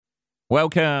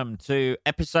Welcome to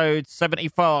episode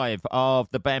 75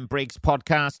 of the Ben Briggs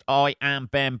podcast. I am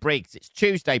Ben Briggs. It's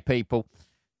Tuesday, people.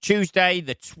 Tuesday,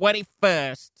 the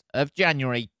 21st of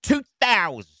January,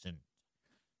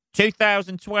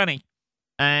 2020.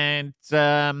 And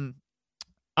I'm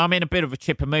in a bit of a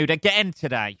chipper mood again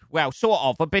today. Well, sort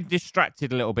of. I've been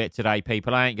distracted a little bit today,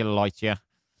 people. I ain't going to lie to you.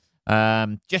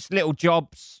 Just little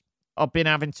jobs I've been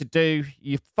having to do.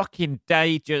 Your fucking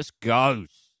day just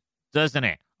goes, doesn't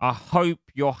it? I hope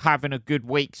you're having a good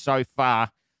week so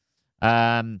far.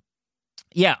 I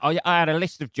had a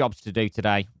list of jobs to do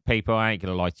today, people. I ain't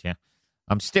going to lie to you.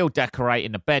 I'm still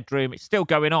decorating the bedroom. It's still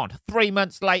going on. 3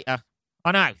 months later.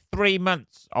 I know, 3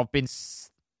 months. I've been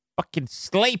fucking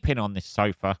sleeping on this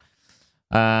sofa.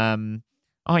 I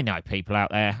know, people out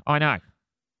there. I know.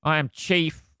 I am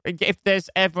chief. If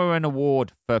there's ever an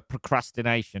award for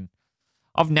procrastination,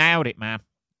 I've nailed it, man.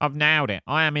 I've nailed it.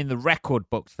 I am in the record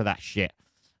books for that shit.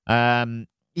 I've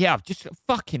just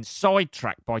fucking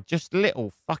sidetracked by just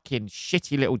little fucking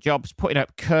shitty little jobs, putting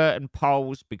up curtain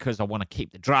poles because I want to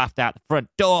keep the draft out the front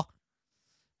door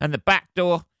and the back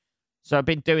door. So I've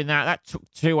been doing that. That took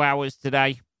 2 hours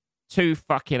today. 2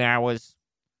 fucking hours.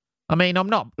 I mean, I'm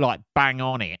not like bang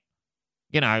on it.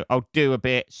 You know, I'll do a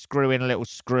bit, screw in a little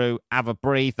screw, have a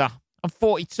breather. I'm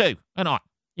 42, and I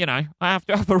have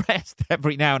to have a rest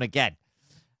every now and again.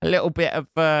 A little bit of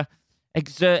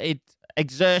exerted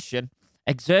exertion.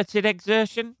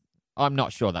 I'm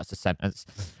not sure that's a sentence.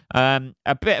 A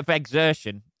bit of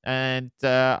exertion, and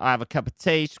I have a cup of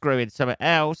tea, screw in something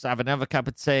else, have another cup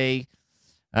of tea,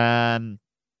 have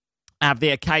the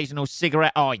occasional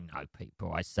cigarette. I know,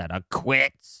 people. I said I'd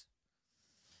quit.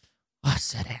 I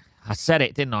said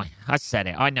it, didn't I? I said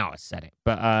it. I know I said it,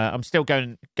 but I'm still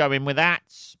going with that.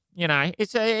 You know,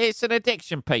 it's an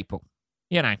addiction, people.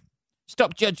 You know,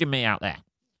 stop judging me out there.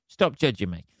 Stop judging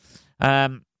me.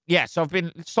 So I've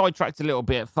been sidetracked a little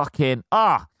bit. Fucking,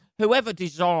 whoever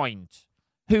designed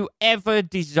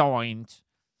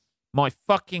my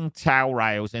fucking towel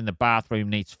rails in the bathroom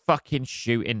needs fucking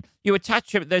shooting. You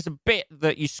attach it, there's a bit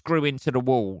that you screw into the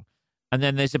wall, and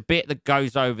then there's a bit that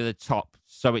goes over the top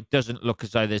so it doesn't look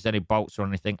as though there's any bolts or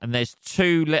anything. And there's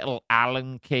 2 little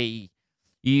Allen key.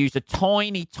 You use a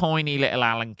tiny, tiny little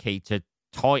Allen key to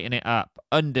tighten it up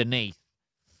underneath.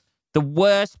 The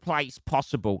worst place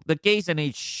possible. The geezer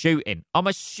needs shooting. I'm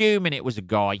assuming it was a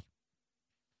guy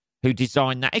who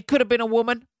designed that. It could have been a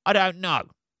woman. I don't know,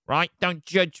 right? Don't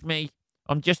judge me.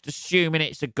 I'm just assuming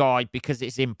it's a guy because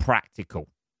it's impractical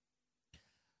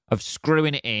of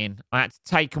screwing it in. I had to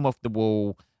take them off the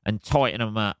wall and tighten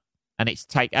them up. And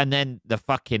then the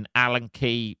fucking Allen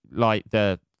key, like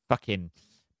the fucking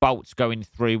bolts going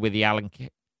through with the Allen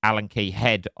key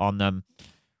head on them,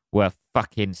 were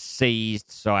fucking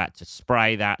seized, so I had to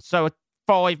spray that. So a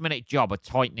 5-minute job of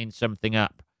tightening something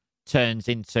up turns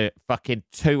into fucking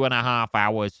 2.5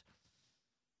 hours.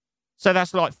 So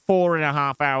that's like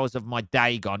 4.5 hours of my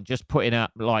day gone just putting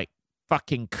up like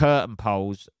fucking curtain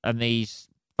poles and these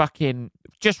fucking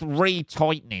just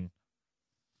retightening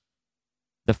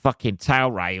the fucking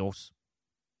towel rails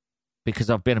because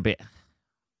I've been a bit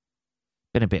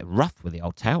rough with the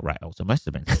old towel rails. I must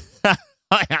have been.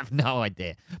 I have no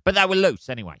idea. But they were loose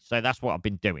anyway, so that's what I've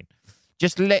been doing.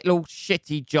 Just little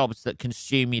shitty jobs that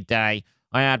consume your day.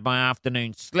 I had my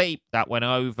afternoon sleep. That went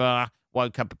over.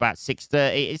 Woke up about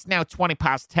 6:30. It's now 20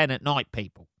 past 10 at night,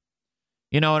 people.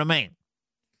 You know what I mean?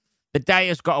 The day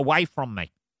has got away from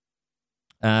me.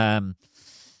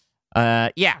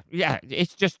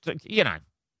 It's just, you know,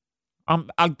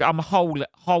 I'm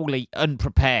wholly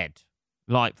unprepared.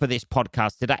 Like for this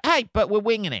podcast today. Hey, but we're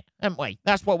winging it, aren't we?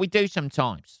 That's what we do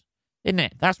sometimes, isn't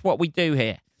it? That's what we do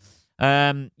here.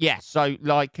 So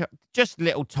like just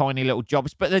little tiny little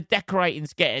jobs, but the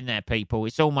decorating's getting there, people.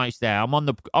 It's almost there. I'm on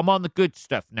the good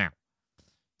stuff now.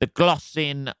 The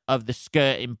glossing of the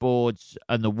skirting boards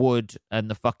and the wood and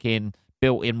the fucking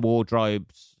built-in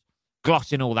wardrobes,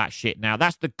 glossing all that shit now.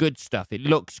 That's the good stuff. It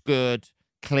looks good,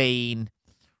 clean.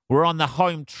 We're on the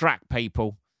home track,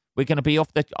 people. We're going to be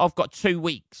I've got 2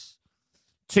 weeks.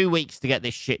 2 weeks to get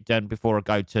this shit done before I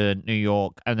go to New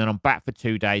York. And then I'm back for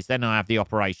 2 days. Then I have the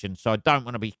operation. So I don't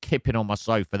want to be kipping on my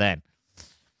sofa then.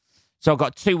 So I've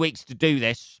got 2 weeks to do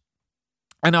this.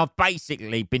 And I've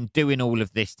basically been doing all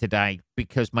of this today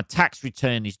because my tax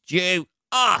return is due.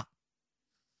 The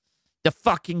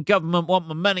fucking government want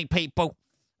my money, people.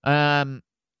 The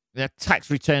tax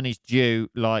return is due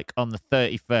like on the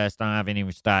 31st. I haven't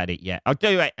even started it yet. I'll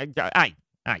do it. Hey.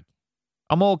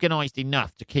 I'm organised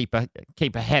enough to keep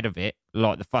ahead of it,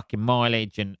 like the fucking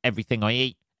mileage and everything I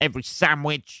eat, every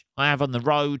sandwich I have on the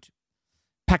road,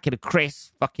 packet of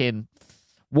crisps, fucking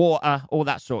water, all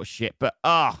that sort of shit. But,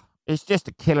 it's just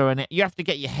a killer, innit? You have to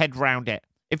get your head round it.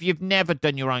 If you've never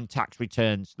done your own tax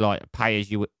returns, like pay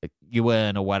as you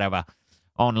earn or whatever,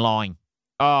 online,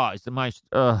 it's the most,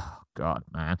 God,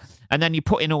 man. And then you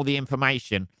put in all the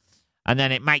information, and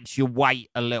then it makes you wait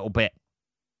a little bit.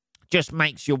 Just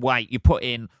makes you wait. You put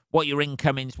in what your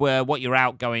incomings were, what your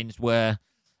outgoings were,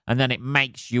 and then it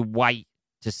makes you wait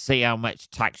to see how much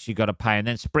tax you got to pay. And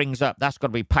then springs up, that's got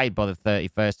to be paid by the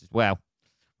 31st as well.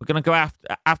 We're going to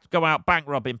have to go out bank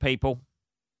robbing people.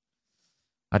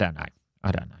 I don't know.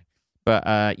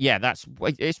 But, yeah,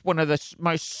 it's one of the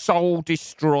most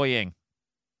soul-destroying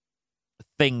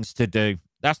things to do.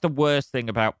 That's the worst thing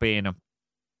about being a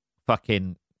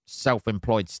fucking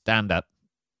self-employed stand-up,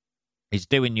 is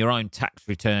doing your own tax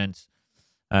returns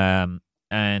and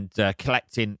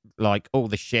collecting, like, all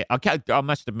the shit. I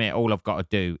must admit, all I've got to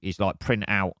do is, like, print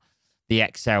out the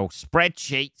Excel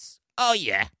spreadsheets. Oh,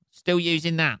 yeah. Still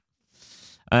using that.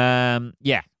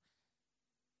 Yeah.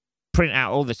 Print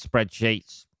out all the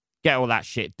spreadsheets, get all that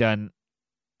shit done,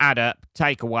 add up,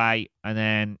 take away, and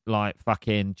then, like,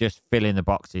 fucking just fill in the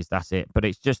boxes. That's it. But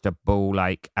it's just a ball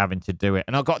ache having to do it.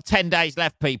 And I've got 10 days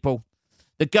left, people.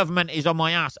 The government is on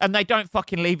my ass, and they don't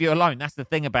fucking leave you alone. That's the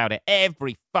thing about it.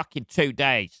 Every fucking 2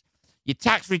 days. Your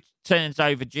tax return's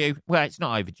overdue. Well, it's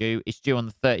not overdue. It's due on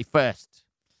the 31st.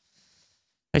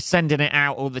 They're sending it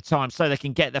out all the time so they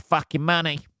can get the fucking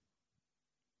money.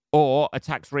 Or a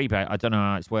tax rebate. I don't know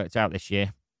how it's worked out this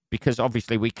year, because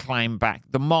obviously we claim back.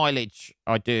 The mileage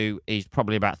I do is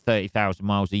probably about 30,000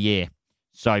 miles a year.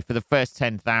 So for the first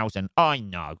 10,000, I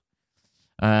know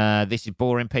this is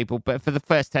boring, people, but for the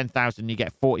first 10,000, you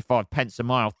get 45 pence a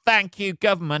mile. Thank you,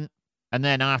 government. And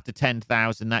then after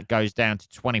 10,000, that goes down to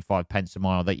 25 pence a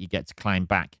mile that you get to claim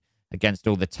back against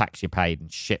all the tax you paid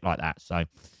and shit like that. So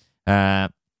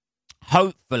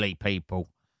hopefully, people,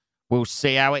 we'll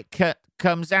see how it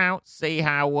comes out, see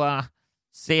how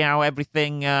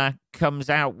everything comes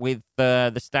out with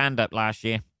the stand-up last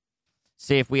year.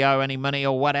 See if we owe any money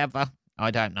or whatever.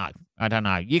 I don't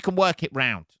know. You can work it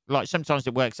round. Like, sometimes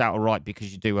it works out all right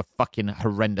because you do a fucking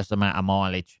horrendous amount of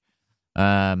mileage.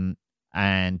 And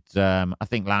I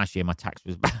think last year my tax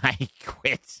was about 8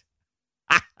 quid.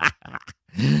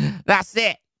 That's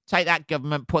it. Take that,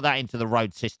 government, put that into the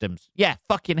road systems. Yeah,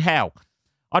 fucking hell.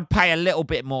 I'd pay a little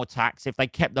bit more tax if they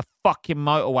kept the fucking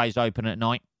motorways open at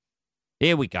night.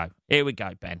 Here we go,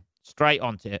 Ben. Straight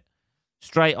onto it.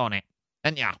 Straight on it.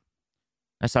 And yeah,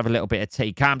 let's have a little bit of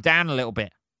tea. Calm down a little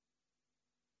bit.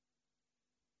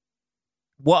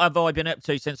 What have I been up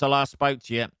to since I last spoke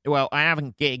to you? Well, I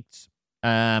haven't gigged.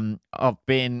 I've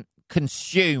been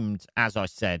consumed, as I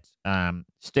said,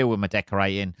 still with my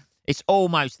decorating. It's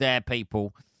almost there,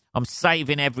 people. I'm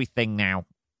saving everything now.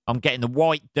 I'm getting the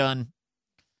white done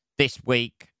this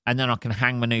week, and then I can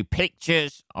hang my new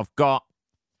pictures. I've got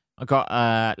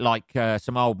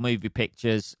some old movie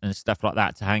pictures and stuff like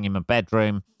that to hang in my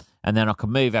bedroom, and then I can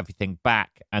move everything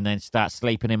back and then start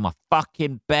sleeping in my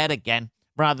fucking bed again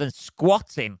rather than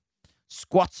squatting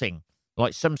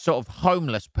like some sort of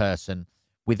homeless person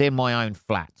within my own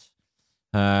flat.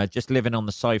 Just living on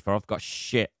the sofa. I've got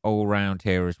shit all around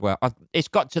here as well. It's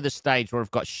got to the stage where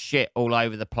I've got shit all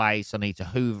over the place. I need to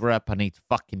hoover up. I need to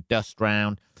fucking dust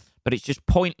round. But it's just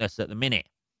pointless at the minute.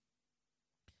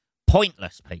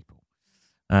 Pointless, people.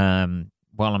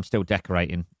 While I'm still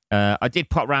decorating. I did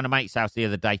pop round a mate's house the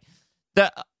other day.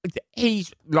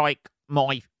 He's like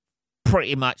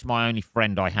pretty much my only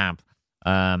friend I have.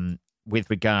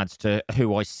 With regards to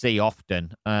who I see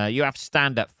often. You have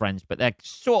stand-up friends, but they're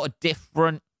sort of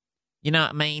different. You know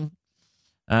what I mean?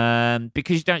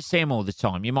 Because you don't see them all the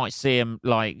time. You might see them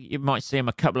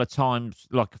a couple of times,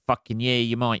 like a fucking year.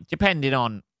 You might, depending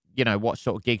on, you know, what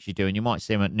sort of gigs you're doing. You might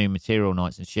see them at new material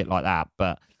nights and shit like that.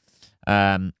 But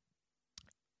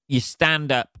you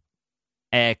stand-up,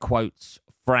 air quotes,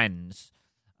 friends,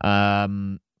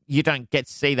 you don't get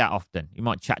to see that often. You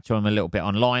might chat to him a little bit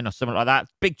online or something like that.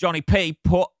 Big Johnny P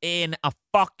put in a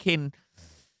fucking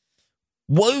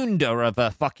wonder of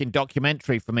a fucking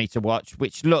documentary for me to watch,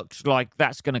 which looks like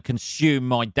that's going to consume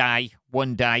my day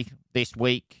one day this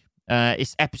week.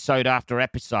 It's episode after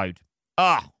episode.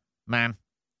 Oh, man.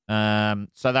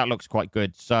 So that looks quite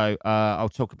good. So I'll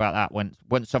talk about that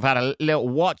once I've had a little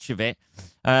watch of it.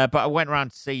 But I went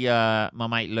around to see my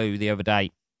mate Lou the other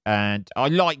day. And I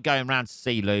like going around to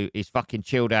see Lou. He's fucking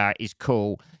chilled out. He's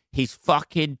cool. His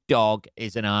fucking dog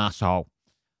is an arsehole.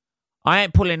 I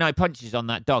ain't pulling no punches on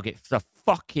that dog. It's a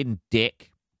fucking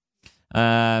dick.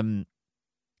 It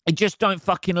just don't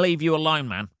fucking leave you alone,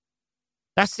 man.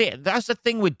 That's it. That's the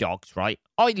thing with dogs, right?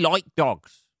 I like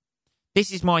dogs.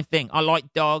 This is my thing. I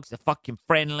like dogs. They're fucking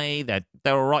friendly. They're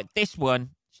all right. This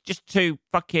one, it's just too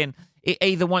fucking... It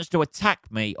either wants to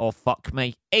attack me or fuck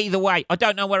me. Either way, I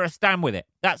don't know where I stand with it.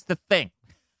 That's the thing.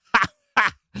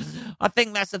 I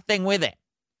think that's the thing with it.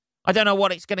 I don't know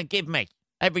what it's going to give me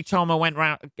every time I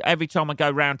go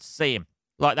round to see him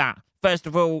like that. First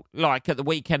of all, like at the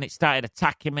weekend, it started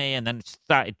attacking me, and then it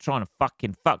started trying to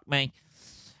fucking fuck me.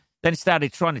 Then it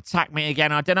started trying to attack me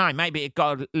again. I don't know. Maybe it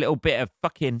got a little bit of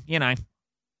fucking,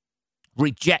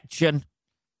 rejection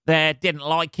there. Didn't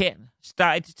like it.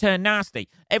 Started to turn nasty.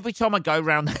 Every time I go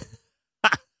round...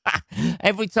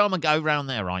 every time I go round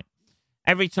there, right?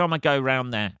 Every time I go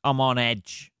round there, I'm on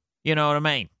edge. You know what I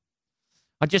mean?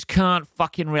 I just can't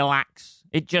fucking relax.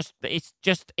 It's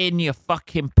just in your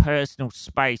fucking personal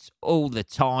space all the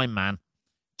time, man.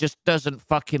 Just doesn't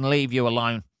fucking leave you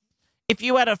alone. If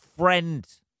you had a friend,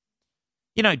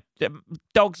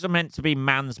 dogs are meant to be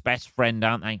man's best friend,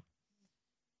 aren't they?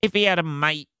 If he had a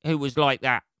mate who was like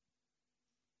that,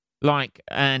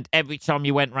 and every time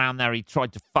you went round there, he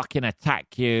tried to fucking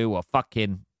attack you or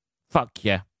fucking fuck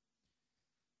you,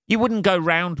 you wouldn't go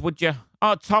round, would you?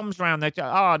 Oh, Tom's round there.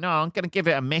 Oh, no, I'm going to give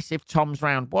it a miss if Tom's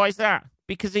round. Why is that?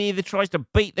 Because he either tries to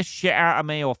beat the shit out of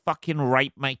me or fucking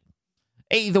rape me.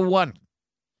 Either one.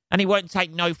 And he won't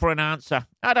take no for an answer.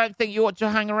 I don't think you ought to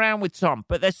hang around with Tom,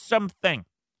 but there's something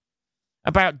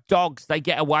about dogs. They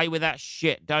get away with that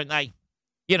shit, don't they?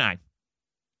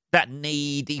 That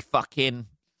needy fucking...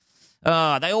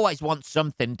 they always want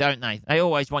something, don't they? They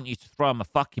always want you to throw them a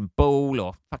fucking ball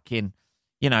or fucking,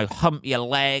 hump your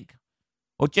leg.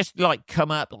 Or just, come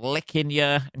up licking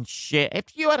you and shit.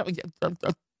 If you had...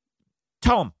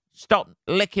 Tom, stop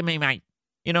licking me, mate.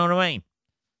 You know what I mean?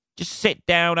 Just sit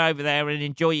down over there and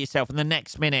enjoy yourself. And the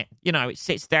next minute, it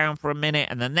sits down for a minute.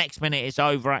 And the next minute, it's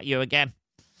over at you again.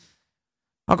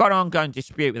 I've got an ongoing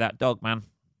dispute with that dog, man.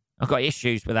 I've got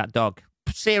issues with that dog.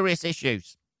 Serious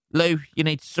issues. Lou, you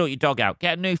need to sort your dog out.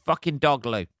 Get a new fucking dog,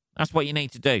 Lou. That's what you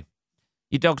need to do.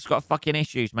 Your dog's got fucking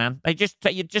issues, man. It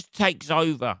just takes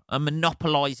over and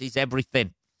monopolises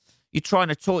everything. You're trying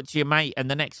to talk to your mate and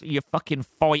the next you're fucking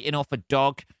fighting off a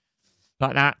dog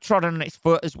like that. Trod on its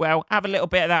foot as well. Have a little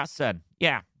bit of that, son.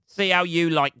 Yeah. See how you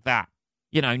like that.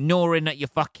 Gnawing at your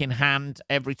fucking hand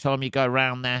every time you go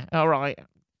around there. All right.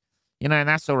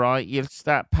 That's all right. You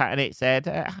start patting its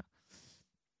head.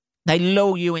 They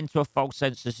lull you into a false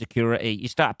sense of security. You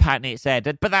start patting its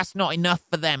head. But that's not enough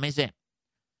for them, is it?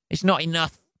 It's not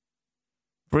enough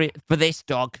for this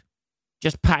dog.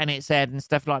 Just patting its head and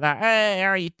stuff like that. Hey, how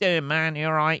are you doing, man? You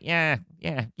all right? Yeah,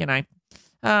 yeah,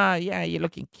 yeah, you're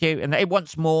looking cute. And it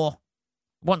wants more.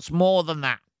 Wants more than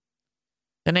that.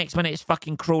 The next minute it's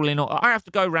fucking crawling. I have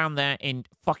to go round there in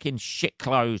fucking shit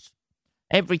clothes.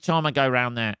 Every time I go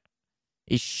round there,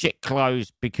 is shit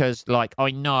clothes because,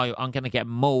 I know I'm going to get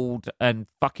mauled and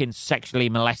fucking sexually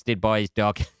molested by his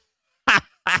dog.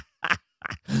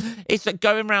 It's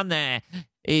going around there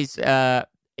is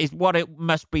what it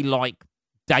must be like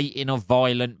dating a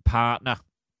violent partner.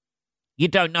 You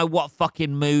don't know what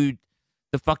fucking mood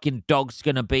the fucking dog's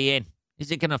going to be in.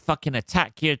 Is it going to fucking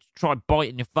attack you, try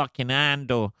biting your fucking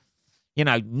hand or,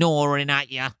 gnawing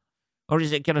at you? Or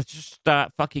is it going to just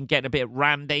start fucking getting a bit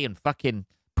randy and fucking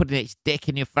putting its dick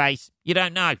in your face? You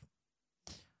don't know.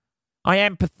 I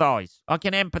empathise. I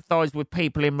can empathise with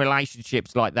people in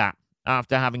relationships like that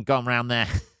after having gone round there.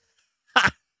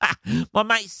 My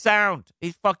mate's sound.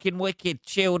 He's fucking wicked,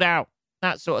 chilled out,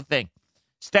 that sort of thing.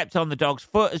 Stepped on the dog's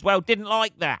foot as well. Didn't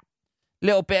like that.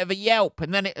 Little bit of a yelp,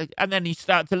 and then you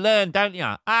start to learn, don't you?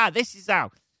 This is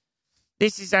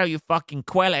how you fucking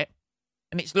quell it.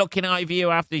 And it's looking over you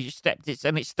after you stepped it,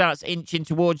 and it starts inching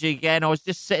towards you again. I was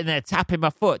just sitting there tapping my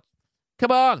foot.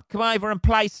 Come on, come over and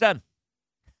play, son.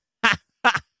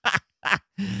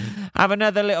 Have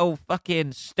another little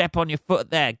fucking step on your foot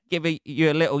there. Give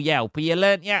you a little yelp. Are you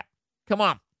learnt yet? Come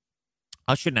on.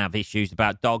 I shouldn't have issues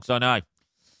about dogs, I know.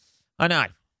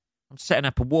 I'm setting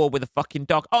up a war with a fucking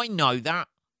dog. I know that.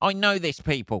 I know this,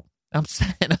 people. I'm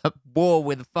setting up war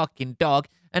with a fucking dog,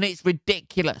 and it's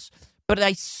ridiculous. But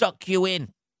they suck you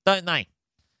in, don't they?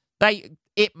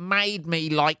 It made me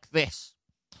like this.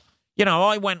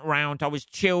 I went round, I was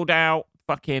chilled out,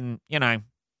 fucking,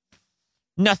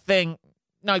 nothing,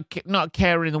 not a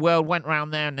care in the world, went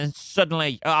round there, and then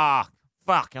suddenly, fuck,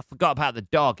 I forgot about the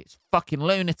dog. It's fucking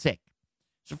lunatic.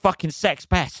 It's a fucking sex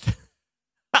pest.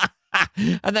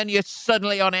 And then you're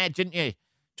suddenly on edge, aren't you?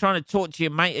 Trying to talk to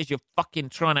your mate as you're fucking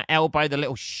trying to elbow the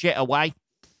little shit away.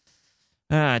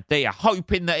 Dear,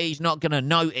 hoping that he's not going to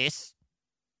notice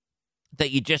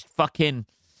that you just fucking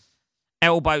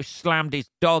elbow slammed his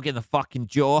dog in the fucking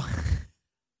jaw.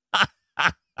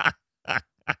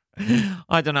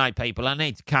 I don't know, people. I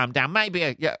need to calm down. Maybe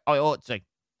I ought to.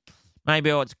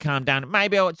 Maybe I ought to calm down.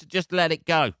 Maybe I ought to just let it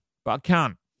go. But I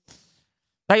can't.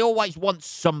 They always want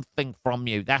something from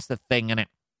you. That's the thing, innit?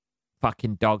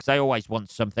 Fucking dogs. They always want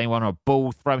something. They want a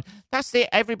ball thrown. That's it.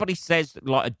 Everybody says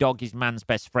like a dog is man's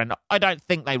best friend. I don't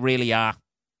think they really are.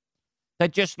 They're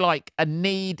just like a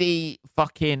needy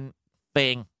fucking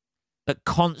thing that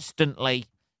constantly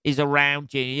is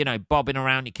around you, you know, bobbing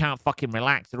around. You can't fucking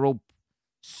relax. They're all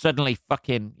suddenly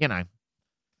fucking, you know,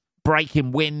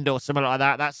 breaking wind or something like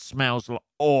that. That smells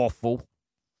awful.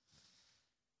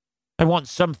 They want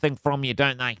something from you,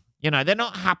 don't they? You know, they're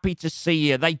not happy to see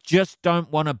you. They just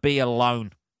don't want to be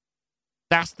alone.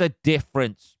 That's the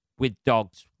difference with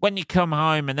dogs. When you come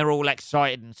home and they're all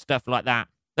excited and stuff like that,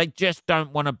 they just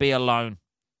don't want to be alone.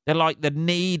 They're like the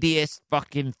neediest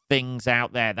fucking things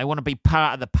out there. They want to be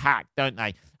part of the pack, don't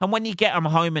they? And when you get them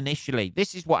home initially,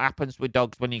 this is what happens with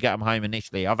dogs when you get them home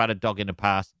initially. I've had a dog in the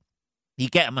past. You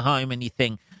get them home and you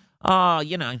think, oh,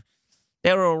 you know,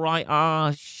 they're all right.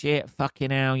 Oh, shit, fucking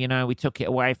hell, you know, we took it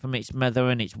away from its mother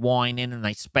and it's whining and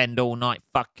they spend all night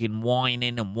fucking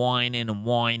whining and whining and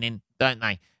whining, don't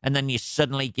they? And then you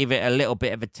suddenly give it a little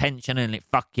bit of attention and it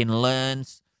fucking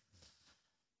learns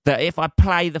that if I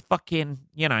play the fucking,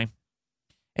 you know,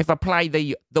 if I play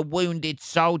the wounded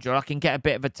soldier, I can get a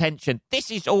bit of attention.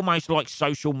 This is almost like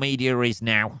social media is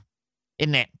now,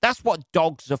 isn't it? That's what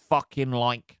dogs are fucking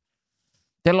like.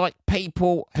 They're like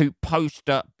people who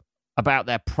post up about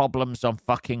their problems on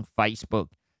fucking Facebook.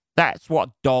 That's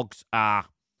what dogs are.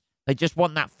 They just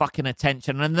want that fucking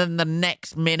attention. And then the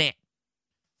next minute,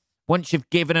 once you've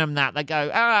given them that, they go,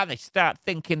 they start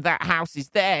thinking that house is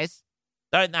theirs,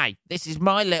 don't they? This is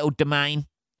my little domain.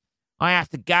 I have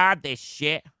to guard this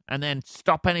shit and then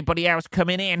stop anybody else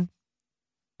coming in.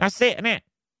 That's it, isn't it?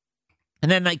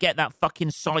 And then they get that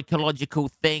fucking psychological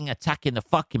thing, attacking the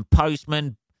fucking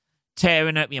postman,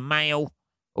 tearing up your mail,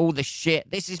 all the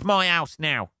shit. This is my house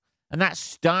now. And that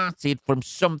started from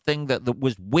something that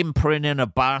was whimpering in a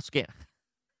basket.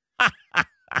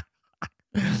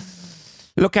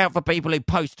 Look out for people who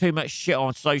post too much shit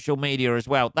on social media as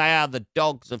well. They are the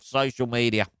dogs of social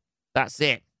media. That's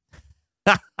it.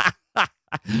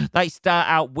 They start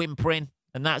out whimpering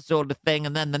and that sort of thing.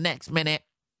 And then the next minute,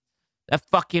 they're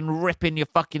fucking ripping your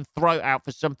fucking throat out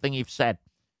for something you've said.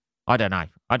 I don't know.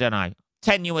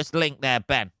 Tenuous link there,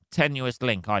 Ben. Tenuous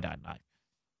link. I don't know.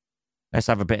 Let's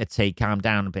have a bit of tea. Calm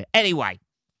down a bit. Anyway,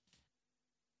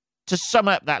 to sum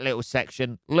up that little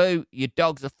section, Lou, your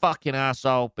dog's a fucking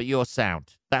arsehole, but you're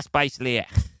sound. That's basically it.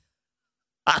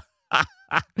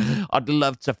 I'd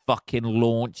love to fucking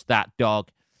launch that dog.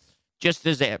 Just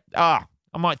as it... I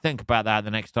might think about that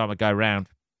the next time I go round.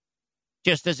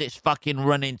 Just as it's fucking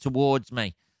running towards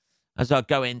me. As I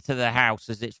go into the house,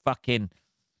 as it's fucking...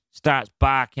 starts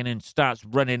barking and starts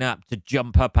running up to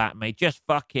jump up at me. Just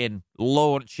fucking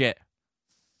launch it.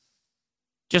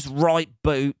 Just right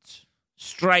boot,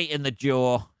 straight in the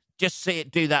jaw. Just see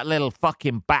it do that little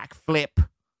fucking backflip.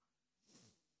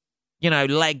 You know,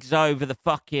 legs over the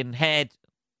fucking head.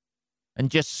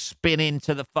 And just spin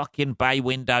into the fucking bay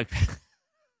window.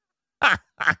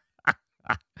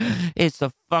 It's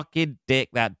a fucking dick,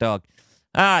 that dog.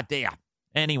 Ah, dear.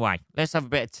 Anyway, let's have a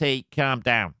bit of tea. Calm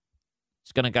down.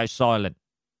 It's going to go silent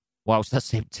whilst I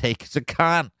sip tea because I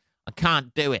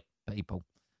can't do it, people.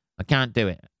 I can't do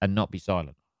it and not be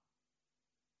silent.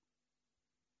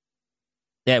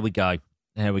 There we go.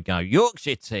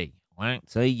 Yorkshire tea. Well,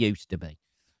 tea used to be.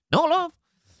 Not love.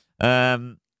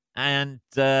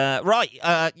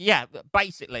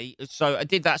 Basically, so I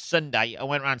did that Sunday. I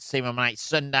went around to see my mate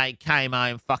Sunday, came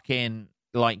home, fucking,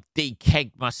 like,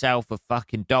 de-kegged myself of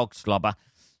fucking dog slobber.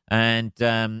 And,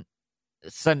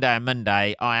 Sunday and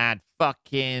Monday, I had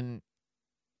fucking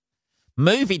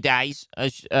movie days,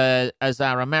 as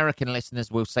our American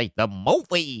listeners will say, the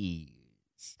movies.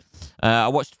 I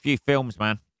watched a few films,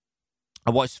 man. I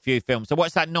watched that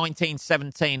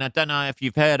 1917. I don't know if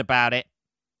you've heard about it.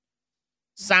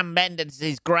 Sam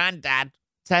Mendes' granddad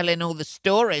telling all the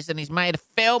stories, and he's made a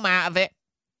film out of it.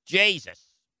 Jesus.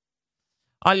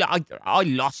 I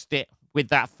lost it with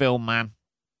that film, man.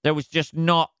 There was just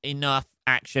not enough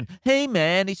action. Hey,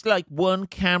 man, it's like one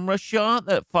camera shot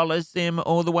that follows him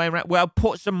all the way around. Well,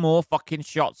 put some more fucking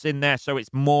shots in there so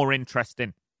it's more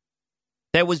interesting.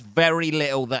 There was very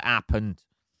little that happened.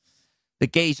 The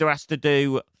geezer has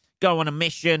to go on a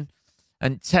mission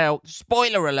and tell...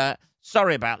 Spoiler alert.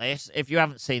 Sorry about this if you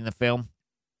haven't seen the film.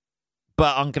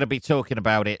 But I'm going to be talking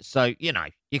about it. So, you know,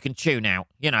 you can tune out.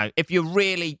 You know, if you're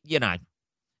really, you know,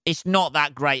 it's not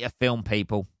that great a film,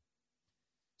 people.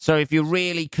 So if you're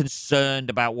really concerned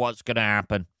about what's going to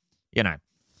happen, you know,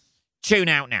 Tune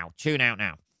out now.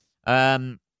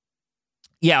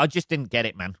 Yeah, I just didn't get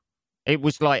it, man. It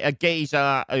was like a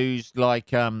geezer who's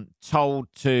like told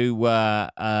to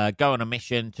go on a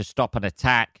mission to stop an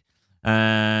attack.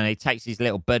 He takes his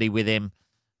little buddy with him.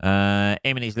 Him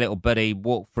and his little buddy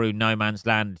walk through no man's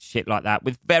land, shit like that,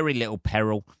 with very little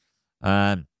peril.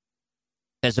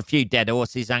 There's a few dead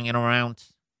horses hanging around.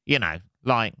 You know,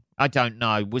 like, I don't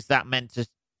know. Was that meant to...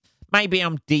 Maybe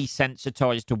I'm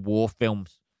desensitized to war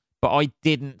films, but I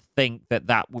didn't think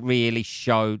that really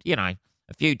showed, you know,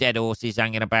 a few dead horses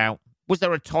hanging about. Was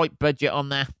there a tight budget on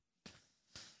there?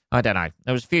 I don't know.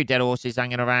 There was a few dead horses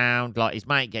hanging around. Like, his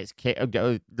mate gets killed.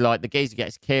 Like, the geezer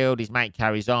gets killed. His mate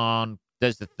carries on,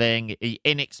 does the thing. He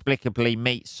inexplicably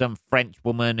meets some French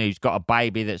woman who's got a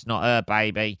baby that's not her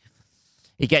baby.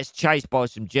 He gets chased by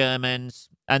some Germans.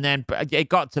 And then it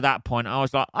got to that point. I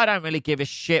was like, I don't really give a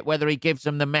shit whether he gives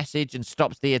them the message and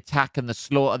stops the attack and the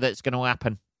slaughter that's going to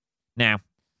happen. Now,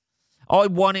 I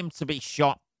want him to be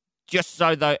shot just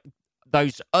so that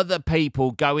those other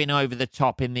people going over the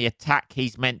top in the attack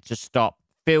he's meant to stop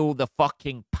feel the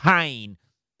fucking pain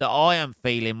that I am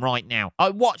feeling right now.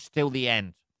 I watched till the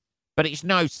end, but it's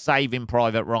no Saving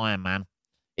Private Ryan, man.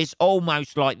 It's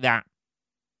almost like that.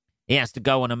 He has to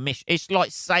go on a mission. It's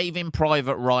like Saving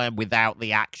Private Ryan without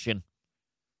the action.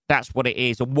 That's what it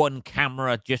is. And one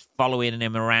camera just following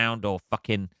him around, or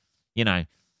fucking, you know,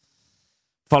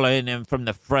 following him from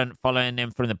the front, following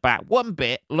him from the back. One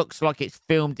bit looks like it's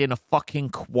filmed in a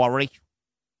fucking quarry.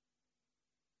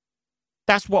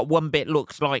 That's what one bit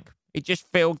looks like. It just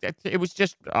felt, it was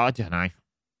just, I don't know.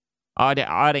 I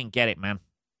didn't get it, man.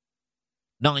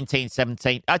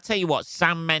 1917. I tell you what,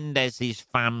 Sam Mendes'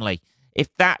 family, if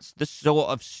that's the sort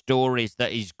of stories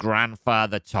that his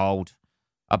grandfather told,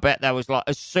 I bet there was like,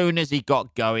 as soon as he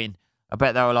got going, I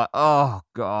bet they were like, oh,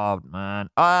 God, man.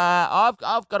 I've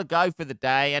got to go for the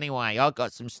day anyway. I've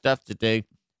got some stuff to do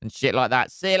and shit like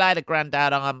that. See you later,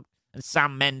 Granddad. And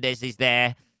Sam Mendes is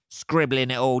there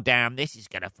scribbling it all down. This is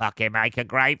going to fucking make a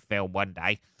great film one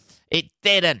day. It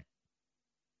didn't.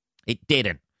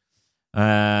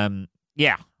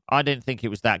 Yeah, I didn't think it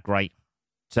was that great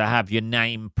to have your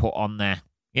name put on there,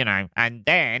 you know. And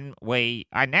then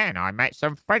I met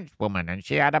some French woman and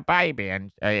she had a baby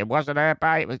and it wasn't her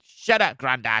baby. Shut up,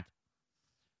 Granddad.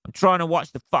 I'm trying to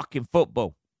watch the fucking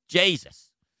football.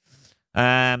 Jesus.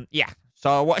 Yeah. So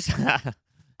I watched.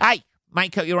 Hey,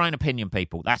 make up your own opinion,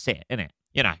 people. That's it, isn't it?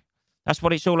 You know, that's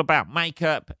what it's all about. Make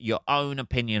up your own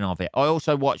opinion of it. I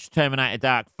also watched Terminator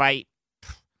Dark Fate.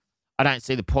 I don't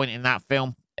see the point in that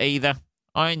film either.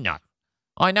 I know.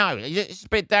 It's a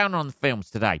bit down on the films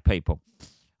today, people.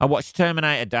 I watched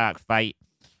Terminator Dark Fate,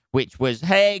 which was,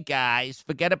 hey, guys,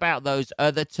 forget about those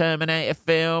other Terminator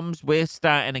films. We're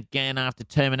starting again after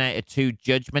Terminator 2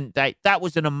 Judgment Day. That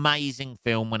was an amazing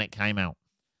film when it came out.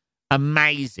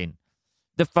 Amazing.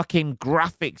 The fucking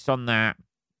graphics on that,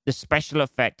 the special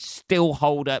effects still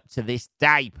hold up to this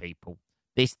day, people.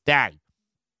 This day.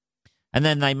 And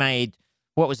then they made,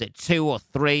 what was it, 2 or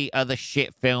 3 other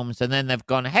shit films, and then they've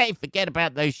gone, hey, forget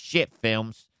about those shit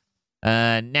films.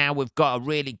 Now we've got a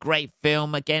really great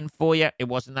film again for you. It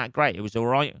wasn't that great. It was all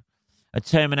right. A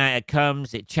Terminator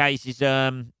comes, it chases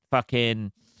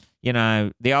fucking, you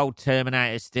know, the old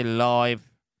Terminator's still alive.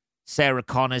 Sarah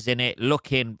Connor's in it,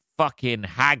 looking fucking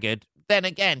haggard. Then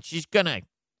again, she's gonna,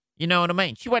 you know what I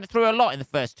mean? She went through a lot in the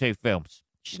first 2 films.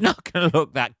 She's not gonna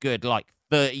look that good like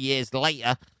 30 years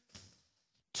later.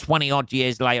 20-odd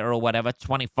years later or whatever,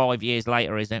 25 years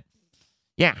later, is it?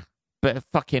 Yeah, but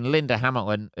fucking Linda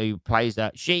Hamilton, who plays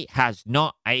her, she has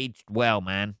not aged well,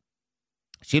 man.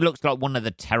 She looks like one of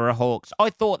the Terrorhawks. I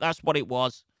thought that's what it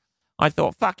was. I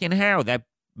thought, fucking hell, they're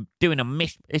doing a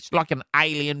mission. It's like an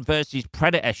Alien versus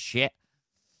Predator shit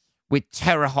with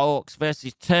Terrorhawks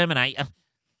versus Terminator.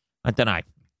 I don't know.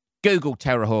 Google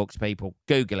Terrorhawks, people.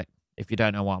 Google it if you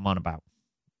don't know what I'm on about.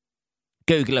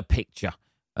 Google a picture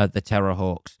of the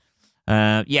Terrorhawks.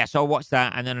 Yeah, so I watched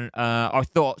that, and then I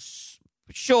thought,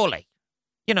 surely,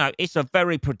 you know, it's a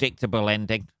very predictable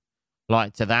ending,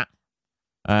 like to that.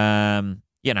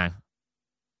 You know,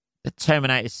 the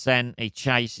Terminator's sent, he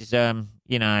chases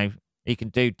you know, he can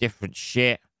do different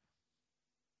shit.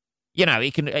 You know,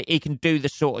 he can do the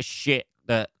sort of shit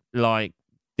that, like,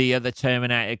 the other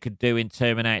Terminator could do in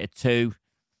Terminator 2.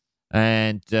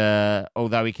 And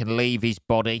although he can leave his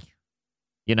body,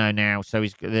 you know, now, so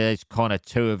there's kind of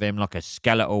 2 of him, like a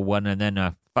skeletal one and then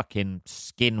a fucking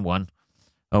skin one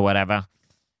or whatever.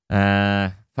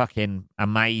 Fucking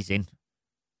amazing.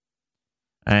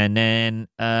 And then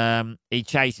he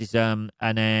chases them,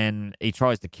 and then he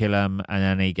tries to kill him, and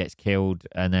then he gets killed,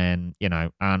 and then, you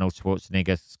know, Arnold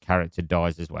Schwarzenegger's character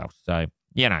dies as well. So,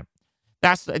 you know,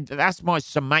 That's my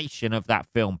summation of that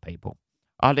film, people.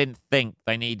 I didn't think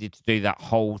they needed to do that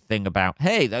whole thing about,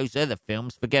 hey, those other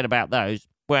films, forget about those.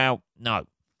 Well, no.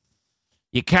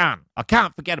 You can't. I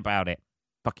can't forget about it.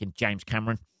 Fucking James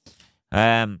Cameron.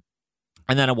 And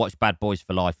then I watched Bad Boys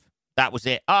for Life. That was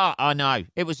it. Oh, I know.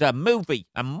 It was a movie.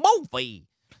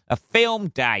 A film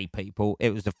day, people.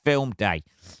 It was a film day.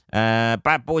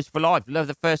 Bad Boys for Life. Love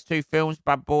the first two films.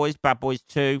 Bad Boys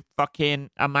 2. Fucking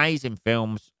amazing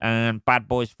films. And Bad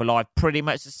Boys for Life, pretty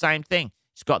much the same thing.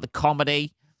 It's got the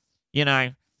comedy, you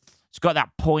know. It's got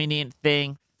that poignant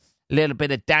thing. A little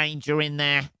bit of danger in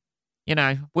there. You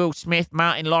know, Will Smith,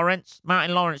 Martin Lawrence.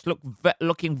 Martin Lawrence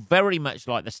looking very much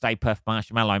like the Stay Puft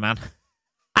Marshmallow Man.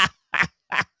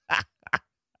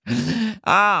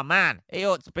 Oh, man. He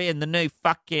ought to be in the new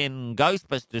fucking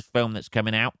Ghostbusters film that's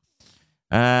coming out.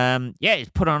 Yeah, he's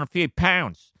put on a few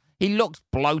pounds. He looks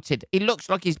bloated. He looks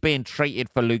like he's being treated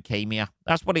for leukemia.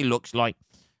 That's what he looks like.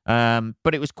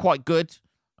 But it was quite good.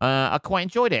 I quite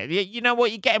enjoyed it. You know what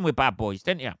you're getting with Bad Boys,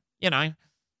 don't you? You know,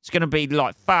 it's going to be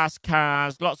like fast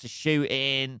cars, lots of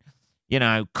shooting, you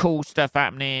know, cool stuff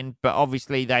happening. But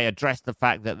obviously they address the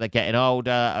fact that they're getting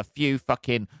older. A few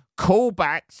fucking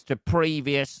callbacks to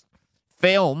previous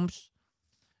films.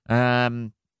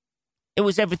 It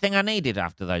was everything I needed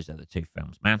after those other two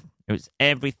films, man. It was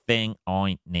everything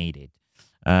I needed.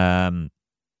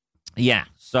 Yeah,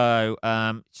 so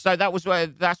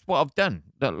that's what I've done.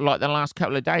 Like the last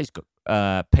couple of days,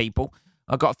 people.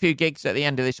 I got a few gigs at the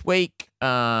end of this week.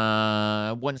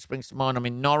 One springs to mind. I'm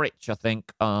in Norwich, I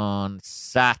think, on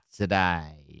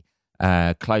Saturday,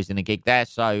 closing a gig there.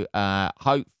 So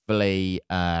hopefully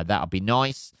that'll be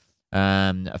nice.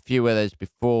 A few others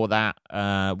before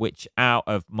that, which out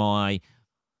of my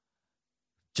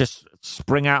just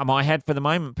spring out of my head for the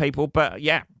moment, people. But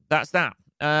yeah, that's that.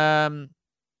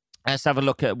 Let's have a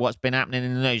look at what's been happening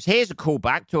in the news. Here's a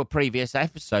callback to a previous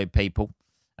episode, people.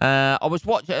 I was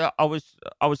watching.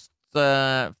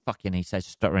 Fucking, he says,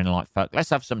 stuttering like fuck. Let's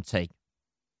have some tea.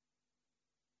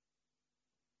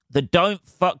 The Don't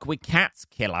Fuck with Cats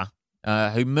killer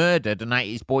who murdered an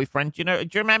 80s boyfriend. Do you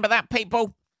remember that,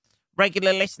 people?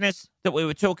 Regular listeners that we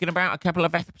were talking about a couple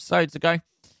of episodes ago.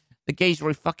 The geezer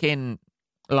who fucking,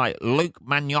 like, Luke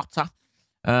Magnotta.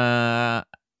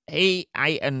 He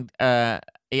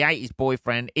ate his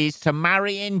boyfriend, is to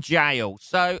marry in jail.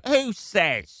 So who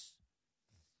says,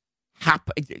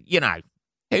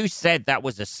 who said that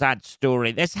was a sad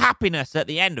story? There's happiness at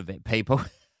the end of it, people.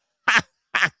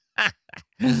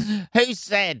 Who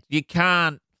said you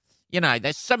can't,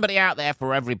 there's somebody out there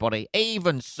for everybody.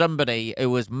 Even somebody who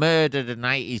was murdered and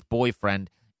ate his boyfriend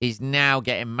is now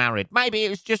getting married. Maybe it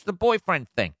was just the boyfriend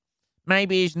thing.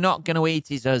 Maybe he's not going to eat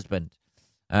his husband.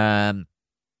 I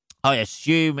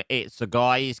assume it's a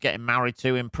guy he's getting married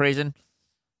to in prison.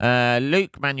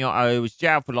 Luke Magnotta was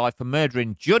jailed for life for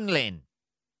murdering Junlin.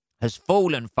 Has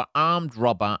fallen for armed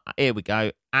robber, here we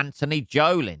go, Anthony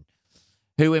Jolin,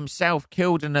 who himself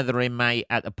killed another inmate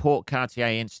at the Port Cartier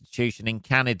Institution in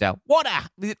Canada.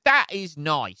 That is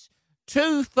nice.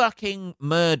 Two fucking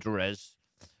murderers.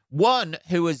 One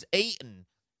who has eaten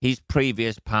his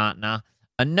previous partner.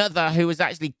 Another who has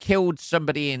actually killed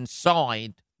somebody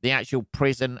inside the actual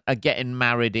prison are getting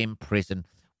married in prison.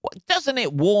 Doesn't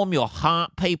it warm your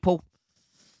heart, people?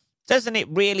 Doesn't it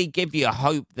really give you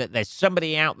hope that there's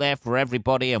somebody out there for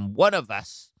everybody, and one of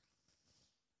us,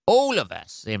 all of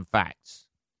us, in fact,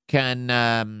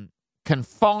 can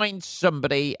find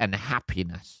somebody and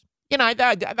happiness?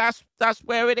 That's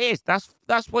where it is. That's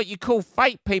what you call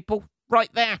fate, people, right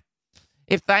there.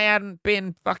 If they hadn't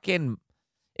been fucking...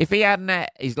 If he hadn't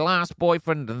his last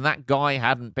boyfriend and that guy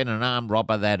hadn't been an armed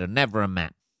robber, they'd have never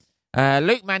met.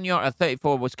 Luke Magnotta,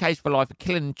 34, was cased for life for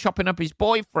killing and chopping up his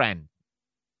boyfriend.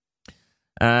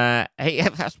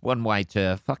 That's one way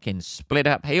to fucking split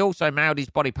up. He also mailed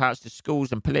his body parts to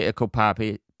schools and political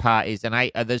parties and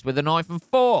ate others with a knife and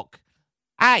fork.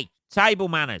 Hey, table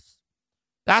manners.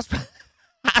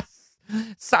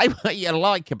 Say what you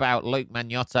like about Luke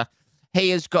Magnotta.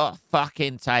 He has got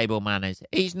fucking table manners.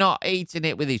 He's not eating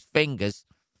it with his fingers.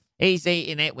 He's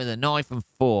eating it with a knife and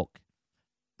fork.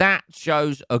 That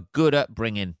shows a good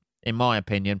upbringing, in my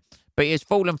opinion. But he has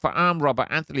fallen for armed robber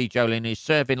Anthony Jolin, who's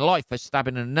serving life for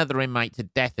stabbing another inmate to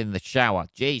death in the shower.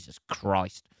 Jesus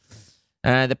Christ.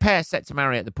 The pair set to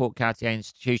marry at the Port Cartier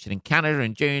Institution in Canada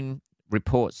in June,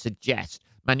 reports suggest.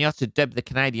 Magnotta, dubbed the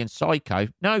Canadian Psycho,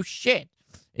 no shit,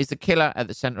 is the killer at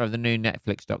the centre of the new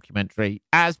Netflix documentary,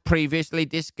 as previously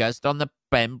discussed on the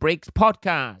Ben Briggs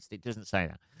podcast. It doesn't say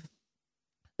that.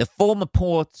 The former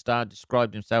porn star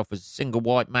described himself as a single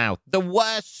white male. The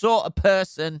worst sort of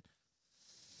person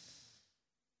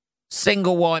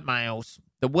Single white males,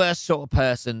 the worst sort of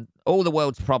person. All the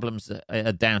world's problems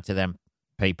are down to them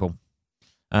people.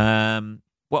 What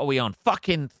are we on?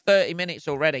 Fucking 30 minutes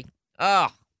already. Oh,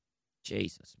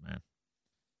 Jesus, man.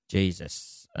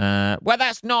 Jesus. Well,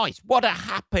 that's nice. What a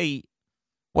happy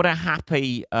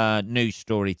news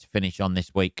story to finish on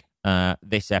this week,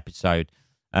 this episode.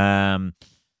 Even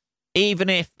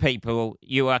if people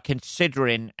you are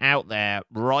considering out there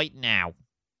right now,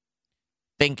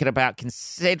 thinking about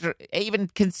considering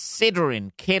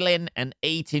killing and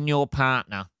eating your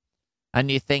partner, and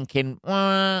you're thinking,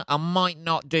 I might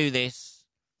not do this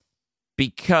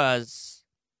because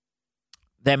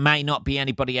there may not be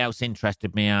anybody else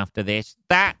interested in me after this.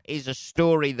 That is a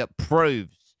story that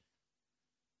proves,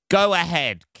 go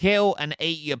ahead, kill and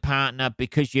eat your partner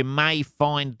because you may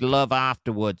find love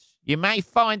afterwards. You may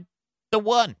find the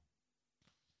one.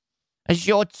 As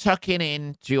you're tucking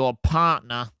into your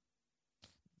partner,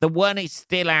 the one is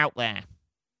still out there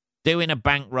doing a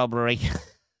bank robbery.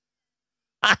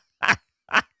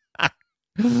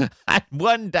 And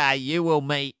one day you will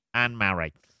meet and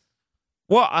marry.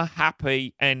 What a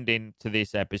happy ending to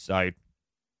this episode.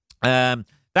 That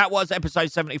was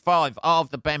episode 75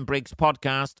 of the Ben Briggs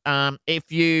podcast.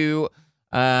 If you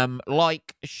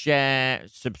like, share,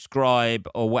 subscribe,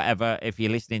 or whatever, if you're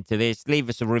listening to this, leave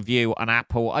us a review on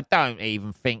Apple. I don't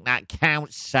even think that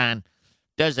counts, San.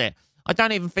 Does it? I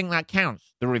don't even think that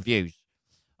counts, the reviews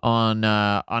on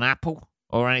Apple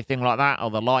or anything like that, or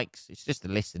the likes. It's just the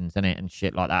listens, isn't it, and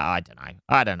shit like that.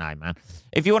 I don't know, man.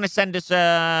 If you want to send us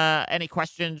any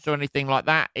questions or anything like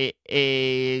that, it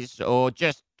is, or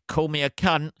just call me a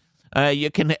cunt,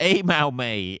 you can email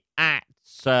me at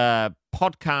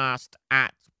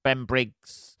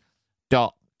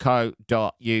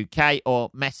podcast@benbriggs.co.uk or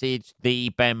message the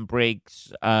Ben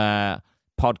Briggs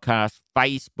podcast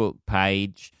Facebook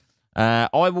page. I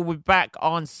will be back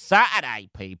on Saturday,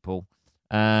 people.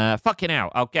 Fucking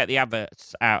hell, I'll get the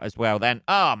adverts out as well then.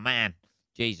 Oh, man.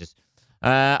 Jesus.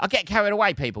 I get carried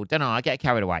away, people, don't I? I get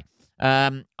carried away.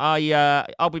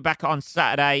 I'll be back on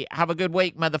Saturday. Have a good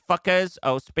week, motherfuckers.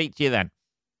 I'll speak to you then.